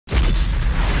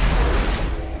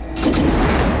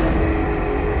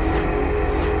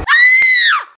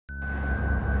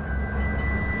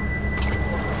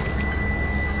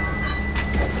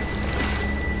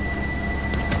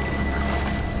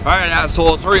Alright,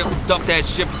 assholes, hurry up and dump that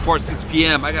shit before 6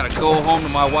 p.m. I gotta go home to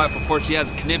my wife before she has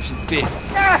a conniption fit.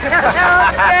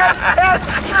 That's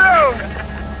true!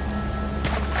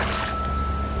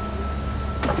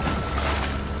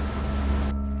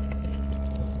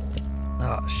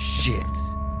 Oh, shit.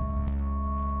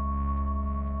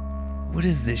 What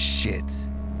is this shit?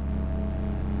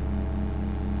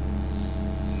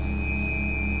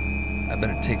 I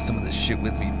better take some of this shit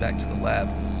with me back to the lab.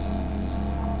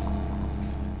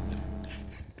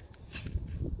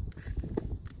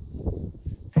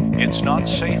 It's not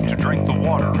safe to drink the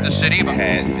water. The city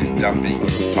had been dumping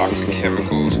toxic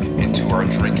chemicals into our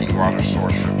drinking water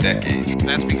source for decades.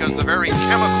 That's because the very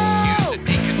chemicals used to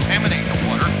decontaminate the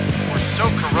water were so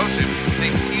corrosive they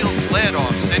peeled lead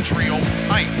off century-old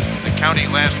pipes. The county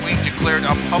last week declared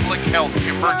a public health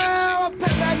emergency.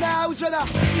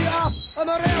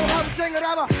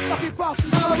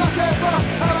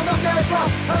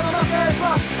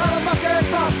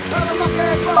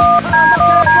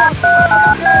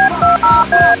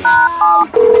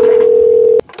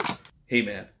 Hey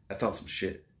man, I found some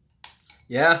shit.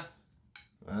 Yeah?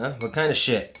 What kind of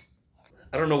shit?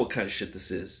 I don't know what kind of shit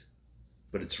this is,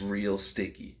 but it's real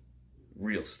sticky.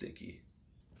 Real sticky.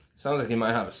 Sounds like he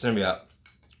might have a symbiote.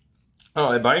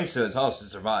 Oh, it binds to his house to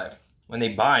survive. When they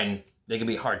bind, they can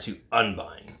be hard to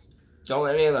unbind. Don't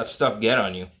let any of that stuff get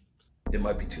on you. It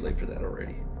might be too late for that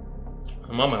already.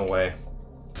 I'm on my way.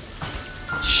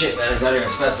 Shit, man, I got here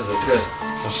as fast as I could.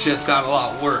 Well, shit's gotten a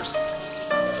lot worse.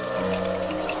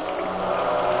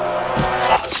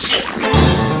 Shit!